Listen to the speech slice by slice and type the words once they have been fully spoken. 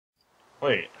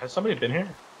Wait, has somebody been here?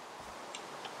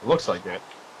 It looks like it.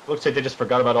 Looks like they just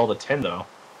forgot about all the tin, though.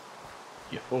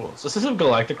 You fools. This isn't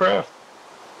Galacticraft.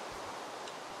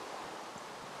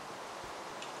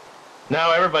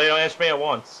 No, everybody, don't answer me at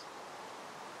once.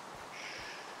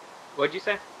 What'd you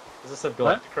say? Is this a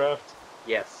Galacticraft?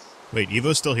 Yes. Wait,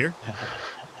 Evo's still here?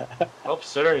 Oh,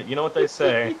 sir, you know what they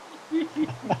say.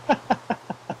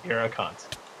 You're a cunt.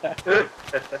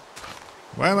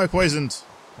 Why am I poisoned?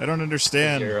 I don't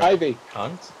understand. You're a Ivy.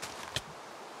 cunt?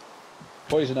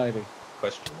 Poison ivy.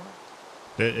 Question mark?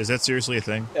 Is that seriously a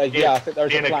thing? Yeah, I think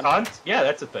there's Being a plant. cunt? Yeah,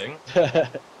 that's a thing.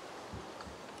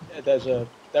 there's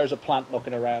a plant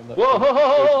knocking around. That Whoa!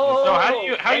 So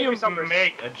how do you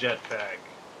make a jetpack?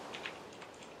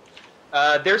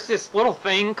 There's this little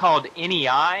thing called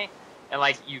NEI, and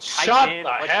like you type Shut in the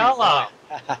what hell you want,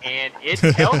 up! and it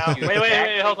tells you Wait,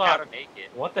 exactly hold how on. to make it.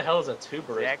 What the hell is a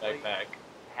tuberous Exactly. backpack?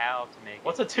 How to make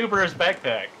What's it. a tuberous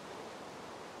backpack?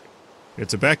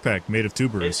 It's a backpack made of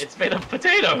tuberous. It's made of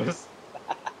potatoes.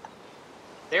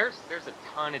 There's a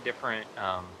ton of different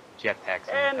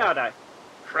jetpacks. And now die.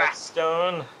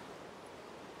 Crackstone.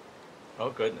 Oh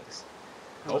goodness.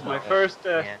 That was my God. first.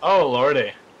 Man, Oh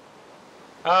lordy.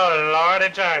 Oh lordy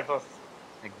Jesus.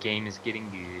 the game is getting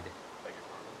good.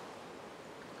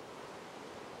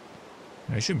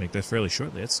 I should make that fairly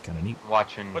shortly. That's kind of neat.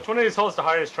 Watching. Which one of these holds the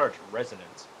highest charge?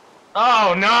 Resonance.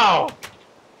 Oh no!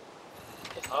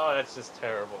 Oh, that's just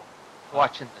terrible.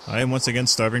 Watching this. I am once again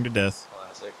starving to death.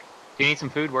 Classic. Do you need some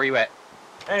food? Where are you at?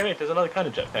 Hey, wait, there's another kind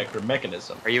of jetpack for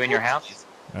mechanism. Are you in your house?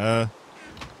 I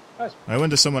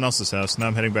went to someone else's house. Now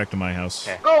I'm heading back to my house.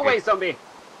 Okay. Go away, zombie!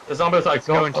 The zombie's like,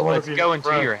 Let's go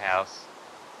into your house,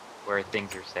 where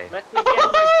things are safe. Let me get my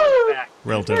butt back.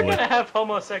 We're Relatively. gonna have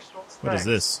homosexual sex. What is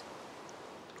this?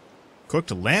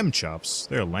 Cooked lamb chops.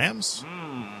 They're lambs?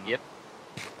 Mmm. Yep.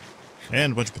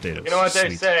 And a bunch of potatoes. You know what they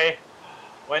Sweet. say?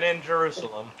 When in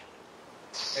Jerusalem,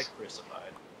 get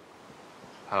crucified.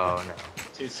 Oh no.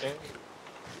 Too soon?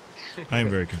 I am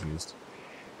very confused.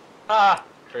 Ah,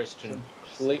 Christian.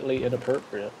 completely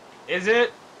inappropriate. Is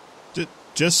it?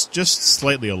 Just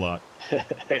slightly a lot.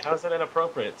 Hey, how's that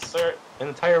inappropriate? Sir, an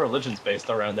entire religion's based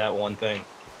around that one thing.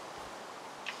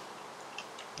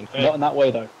 In fact, Not in that way,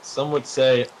 though. some would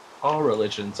say all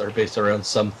religions are based around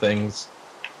some things.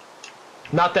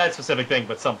 Not that specific thing,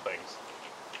 but some things.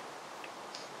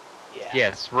 Yeah.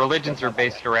 Yes, religions are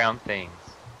based around things.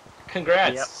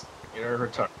 Congrats! You're a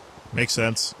retard. Makes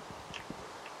sense.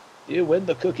 You win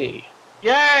the cookie.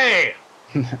 Yay!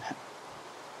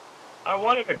 I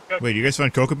wanted to cook. Wait, you guys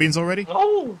found cocoa beans already?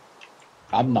 Oh!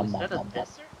 Nom nom Is nom that a nom nom.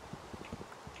 desert?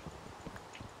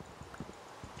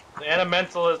 The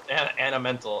Animental is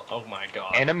Animental. Oh my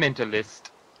god. And a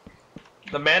mentalist.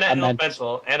 The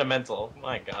Animental.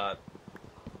 My god.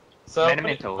 So,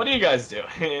 Animental. what do you guys do?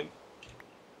 when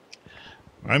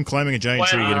I'm climbing a giant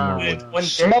tree getting more wood. when,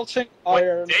 Smelting when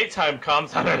iron. daytime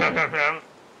comes. Smelting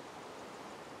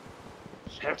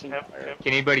iron.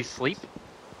 Can anybody sleep?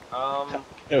 No.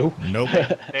 Nope.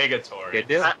 Negatory. Good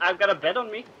deal. I've got a bed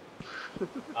on me.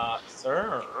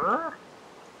 Sir? That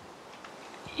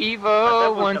Evo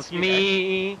one wants helps you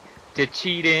me to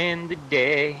cheat in the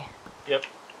day. Yep.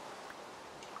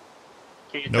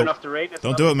 Can you Nope. turn off the rain? as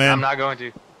Don't well? do it, I'm man. not going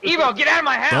to. Evo, get out of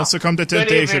my Don't house! succumb to Good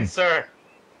temptation. evening, sir.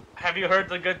 Have you heard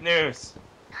the good news?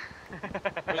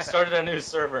 We started a new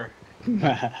server.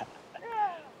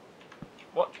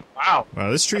 What? Wow.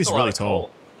 Wow, this That's tree's a lot really of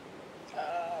tall. coal.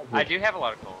 I do have a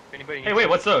lot of coal. If anybody Hey, needs wait,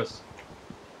 what's those?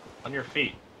 On your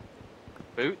feet.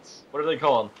 boots? What are they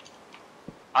called?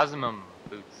 Osmum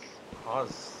boots.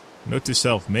 Oz. Note to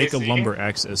self, make a AC? lumber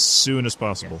axe as soon as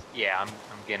possible. Yeah, I'm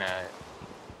gonna.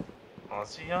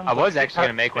 Osmium? I was actually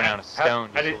gonna make one out of stone.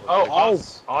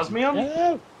 Osmium?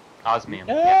 No! Osmium.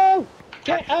 Yeah. No!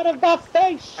 Get out of my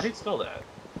face! How do you spell that?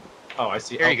 Oh, I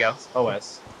see. Here you go.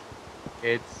 OS.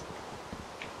 It's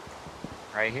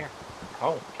right here.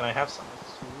 Oh, can I have some?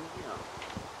 Yeah.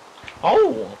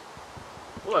 Oh!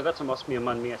 Oh, I got some osmium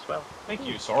on me as well. Thank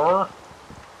you, sir.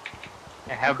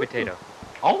 I have a potato.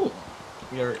 Oh!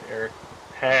 You're...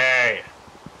 Hey!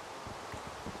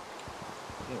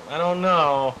 I don't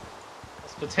know.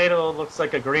 This potato looks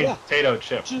like a green Yeah. potato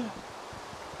chip.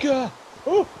 Gah.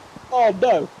 Oh! Oh,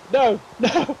 no! No!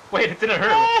 No! Wait, it didn't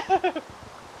hurt me. No!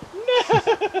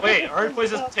 Wait, aren't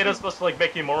poisonous potatoes supposed to, like,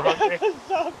 make you more hungry?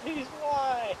 Zombies,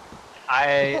 why?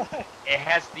 It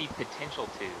has the potential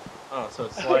to. Oh, so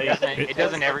it's It like... doesn't, it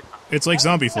doesn't every time. It's like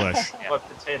zombie flesh. What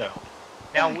potato?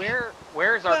 Now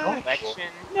where's our collection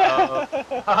No!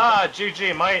 of Haha,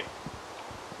 GG, mate.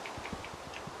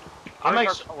 I'm where's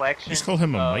actually... our collection Just call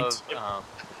him a of, mite.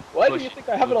 Why do bush you think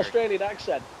I have an blueberry? Australian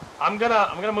accent? I'm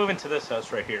gonna move into this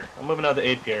house right here. I'm moving out of the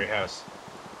apiary house.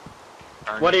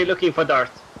 What are you looking for,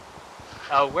 Darth?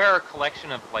 Where a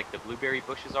collection of like the blueberry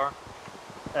bushes are.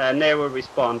 Near where we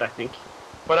spawned, I think.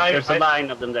 But There's a line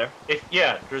of them there. There's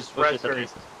Bushes at raspberries.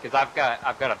 least. Because I've got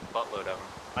a buttload of them.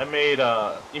 I made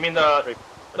you mean Yeah.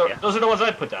 those are the ones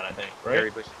I put down, I think, right? Berry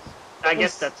bushes. I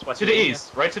guess that's what To you the mean,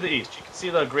 east, right to the east. You can see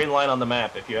the green line on the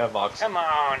map if you have Vox. Come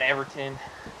on, Everton.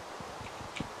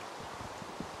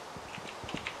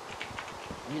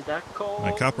 yeah. Is that cold?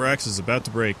 My copper axe is about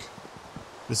to break.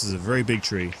 This is a very big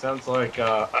tree. Sounds like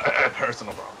a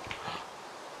personal problem.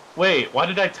 Wait, why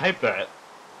did I type that?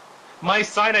 My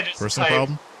sign I just Personal typed.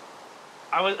 problem?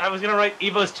 I was gonna write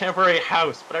Evo's temporary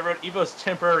house, but I wrote Evo's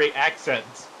temporary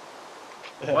accents.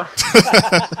 What?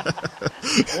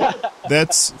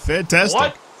 That's fantastic.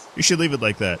 What? You should leave it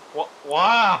like that.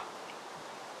 Wow.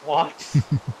 What?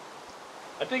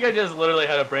 I think I just literally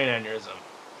had a brain aneurysm.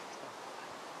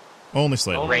 Only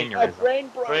slightly. Only- Brain My aneurysm. brain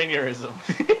broke. Brain aneurysm.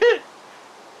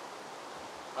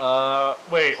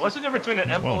 Wait, what's the difference between an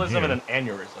embolism here. and an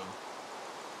aneurysm?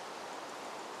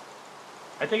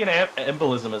 I think an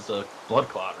embolism is a blood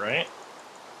clot, right?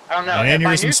 I don't know. An if I knew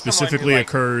aneurysm someone specifically who, like,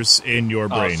 occurs in your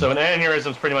brain. Oh, so an aneurysm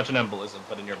is pretty much an embolism,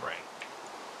 but in your brain.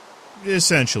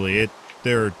 Essentially,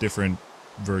 there are different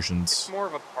versions. It's more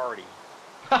of a party.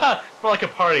 It's more like a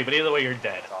party, but either way, you're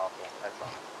dead. That's awful. That's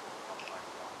awful.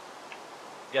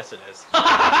 Yes, it is.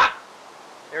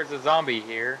 There's a zombie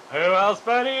here. Who else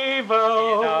but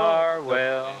Evo? In our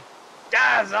well.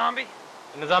 Die, zombie!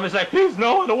 And the zombie's like, please,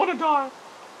 no, I don't want to die.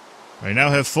 I now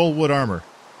have full wood armor.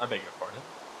 I beg your pardon.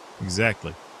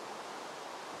 Exactly.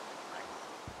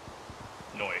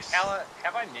 Noise. Kala,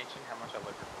 have I mentioned how much I love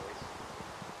your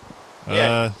voice?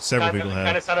 Yeah, Several people Kind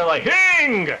have. of sounded like,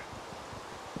 Hing!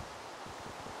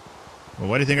 Well,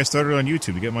 why do you think I started on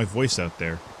YouTube to get my voice out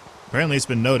there? Apparently it's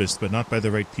been noticed, but not by the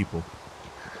right people.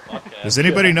 Okay. Does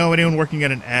anybody know anyone working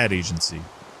at an ad agency?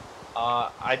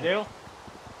 I do.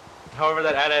 However,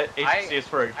 that ad agency is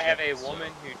for I have a so-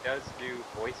 woman who does do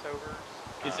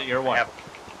voiceovers. Is it your I wife? have-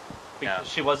 Because No.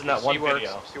 she was in that she one works,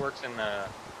 video. She works in the.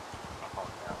 I'll call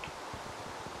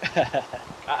it now.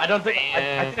 I don't think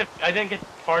And- I didn't get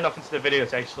far enough into the video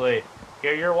to actually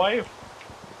hear your wife.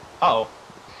 Oh.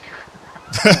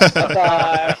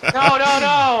 Bye.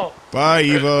 No! Bye,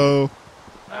 Evo.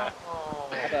 Have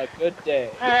a good day.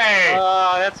 Hey!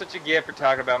 Oh, that's what you get for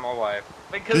talking about my wife.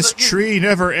 Because This tree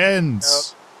never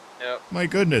ends. Nope. My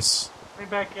goodness. Let me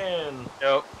back in.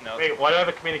 Nope. Wait, why do I have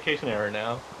a communication error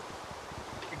now?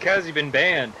 Because you've been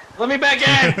banned. Let me back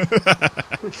in!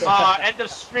 End of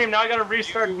stream. Now I gotta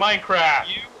restart Minecraft.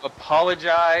 You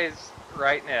apologize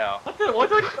right now. What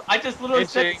do I just literally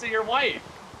said Itching. to your wife.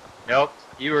 Nope.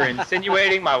 You were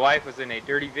insinuating my wife was in a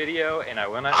dirty video, and I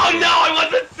will not. Oh no, I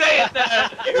wasn't saying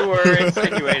that! You were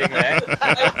insinuating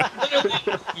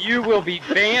that. You will be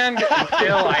banned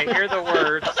until I hear the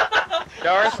words.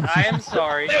 Darth, I am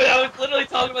sorry. Dude, I was literally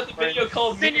talking about the video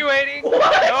called Insinuating.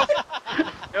 What?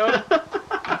 Nope.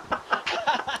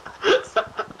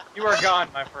 You are gone,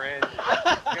 my friend.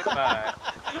 Goodbye.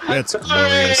 That's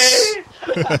glorious.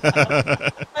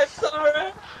 I'm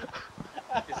sorry.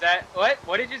 Is that what?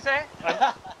 What did you say?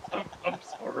 I'm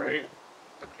sorry.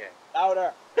 Okay.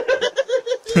 Louder.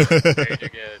 Very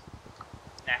good.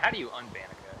 Now, how do you unban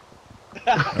a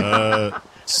guy?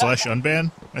 Slash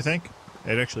unban, I think.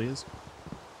 It actually is.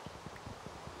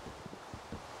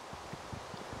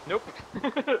 Nope.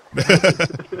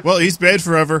 Well, he's banned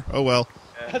forever. Oh well.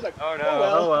 I was like, Oh no. oh,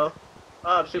 well. Oh well.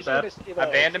 Oh, too You bad. should've just-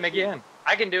 I banned him again.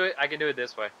 I can do it. I can do it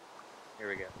this way. Here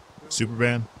we go. Super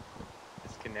ban.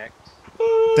 Disconnect.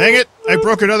 Dang it! I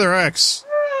broke another axe.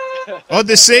 On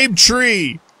the same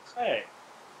tree! Hey.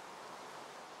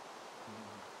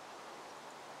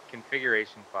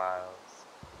 Configuration files.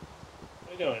 What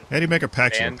are you doing? How do you make a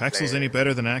Paxel? Ban Paxel's any player.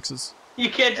 better than axes? You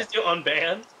can't just do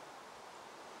unbanned.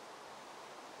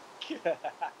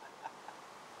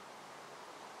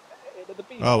 Into the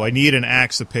beast. Oh, I need an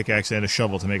axe, a pickaxe, and a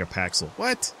shovel to make a Paxel.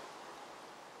 What?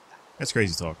 That's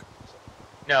crazy talk.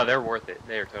 No, they're worth it.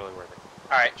 They are totally worth it.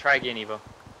 All right, try again, Evo.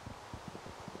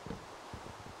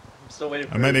 I'm still waiting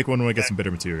for I might make one when I get some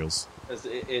better materials. Because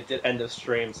it did end of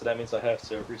stream, so that means I have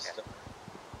to restart.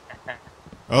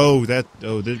 Oh,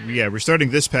 yeah, restarting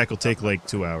this pack will take like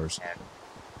 2 hours.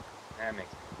 That makes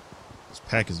sense. This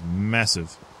pack is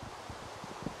massive.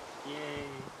 Yay.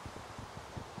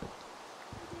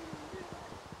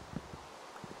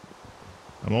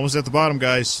 I'm almost at the bottom,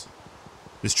 guys.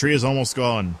 This tree is almost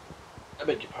gone. I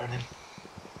beg your pardon.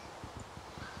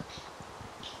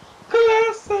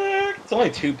 Classic! It's only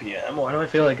 2 p.m. Why do I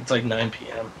feel like it's like 9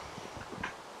 p.m.?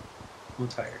 I'm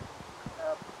tired.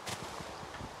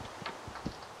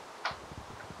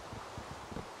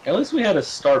 At least we had a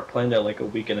start planned out like a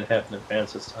week and a half in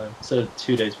advance this time, instead of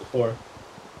 2 days before.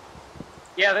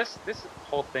 Yeah, this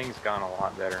whole thing's gone a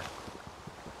lot better.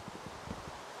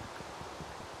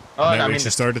 Oh, And and that I way mean, she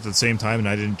started at the same time and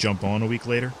I didn't jump on a week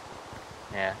later?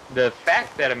 yeah, the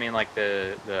fact that, I mean, like,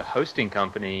 the hosting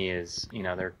company is, you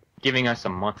know, they're giving us a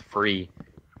month free.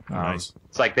 Oh, nice.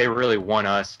 It's like they really want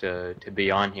us to be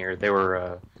on here. They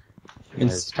were, I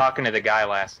was talking to the guy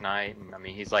last night, and I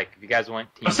mean, he's like, if you guys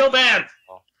want team, I'm so bad!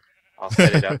 I'll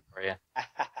set it up for you.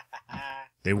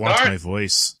 They want Darth! my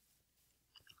voice.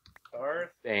 Darth?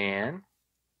 Dan.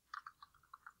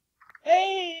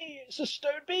 Hey, it's a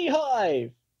stone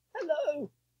beehive. Hello.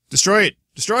 Destroy it!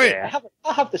 Destroy it! Yeah.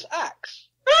 I have this axe.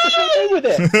 What should I do with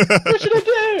it? What should I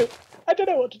do? I don't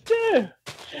know what to do.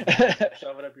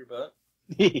 Shove it up your butt?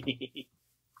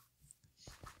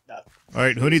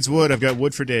 Alright, who needs wood? I've got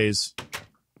wood for days.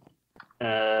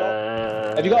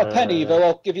 Have you got a pen, Evo?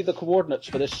 I'll give you the coordinates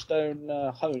for this stone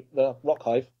the rock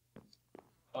hive.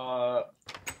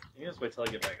 You just wait till I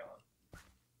get back on.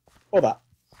 Or that.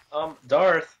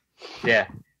 Darth. Yeah.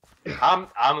 I'm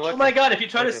looking. Oh my god, if you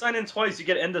try to sign in twice, you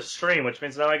get end of stream, which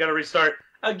means now I gotta restart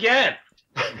again!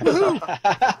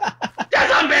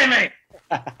 Yes, unban me!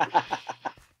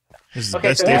 This is the Okay,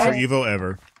 best so day now- for Evo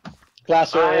ever.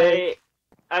 Classic.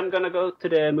 I'm gonna go to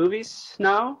the movies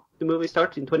now. The movie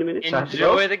starts in 20 minutes. I have to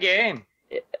go. Enjoy the game.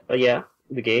 Yeah,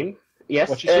 the game. Yes.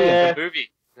 What you seeing? The movie.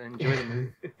 Enjoy the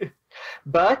movie.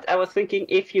 But I was thinking,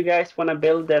 if you guys want to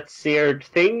build that seared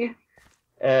thing,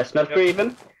 smelter Yep.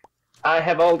 even, I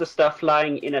have all the stuff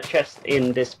lying in a chest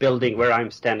in this building where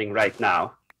I'm standing right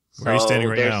now. Where are you standing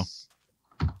right now?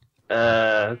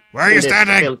 Where are you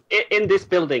standing? In this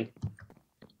building.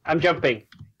 I'm jumping.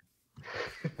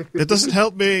 That doesn't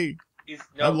help me. I'm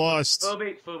No, lost.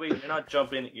 Phoebe, you're not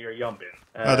jumping, you're yumping.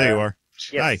 Oh, there you are.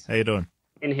 Yes, Hi, how you doing?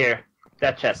 in here.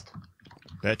 That chest.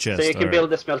 That chest. So you can alright.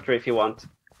 build a smelter if you want.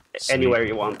 Sweet. Anywhere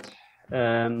you want.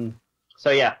 So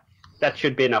yeah, that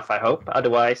should be enough, I hope.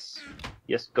 Otherwise,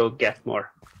 just go get more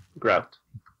grout.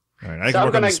 Alright, I So can I'm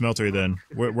work on the gonna- smelter then.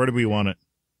 Where do we want it?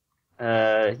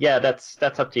 Yeah, that's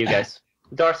up to you guys.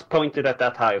 Darth pointed at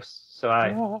that house, so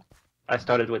I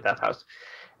started with that house.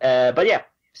 But yeah,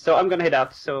 so I'm gonna head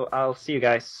out. So I'll see you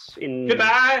guys in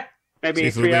Goodbye! maybe See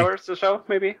you, 3 Phoebe. hours or so,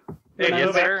 maybe. Hey, Yes,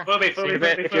 Phoebe, sir. Phoebe, See you Phoebe, in a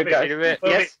bit. Phoebe, If you Phoebe. guys- Phoebe,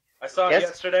 Yes, I saw it Yes?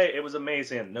 yesterday, it was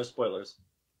amazing. No spoilers.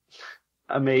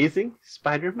 amazing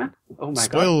Spider-Man. Oh my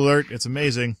Spoiler alert, it's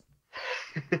amazing.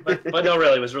 But no,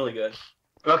 really, it was really good.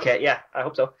 god. Okay, yeah, I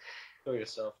hope so. Go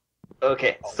yourself.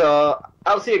 Okay, so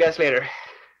I'll see you guys later.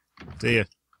 See ya.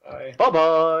 Bye. Bye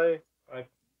bye.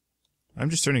 I'm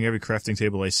just turning every crafting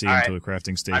table I see Alright. into a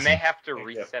crafting I station. may have to Thank you.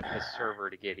 reset the server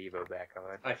to get Evo back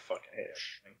on. I fucking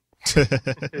hate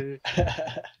everything.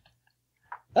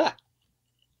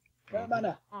 No,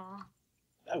 mana.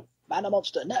 No. Mana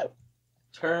monster, no.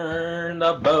 Turn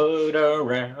the boat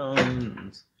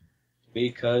around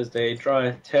because they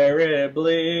drive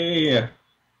terribly.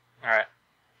 Alright.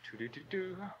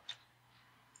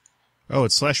 Oh,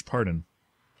 it's /pardon.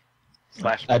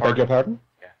 Slash I beg your pardon. pardon?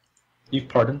 You've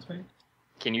pardoned me?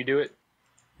 Can you do it?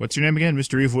 What's your name again?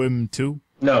 Mr. Evo M2?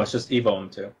 No, it's just Evo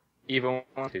M2. Evo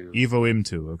 2. Evo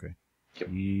M2, okay. Yep.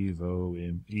 Evo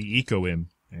M. Eco M.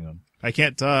 Hang on. I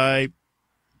can't type.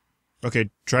 Okay,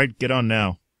 try get on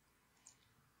now.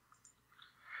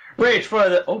 Rage for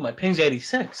the. Oh, my ping's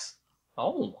 86.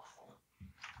 Oh.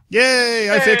 Yay!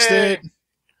 I fixed Hey! it!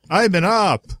 I'm an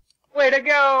op! Way to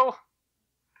go!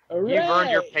 Hooray! You've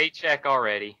earned your paycheck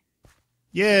already.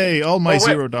 Yay! All my Oh,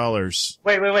 wait. $0.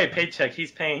 Wait, paycheck.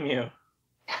 He's paying you.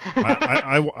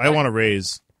 I want a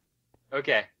raise.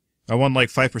 Okay. I want like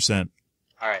 5%.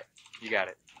 Alright. You got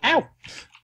it. Ow!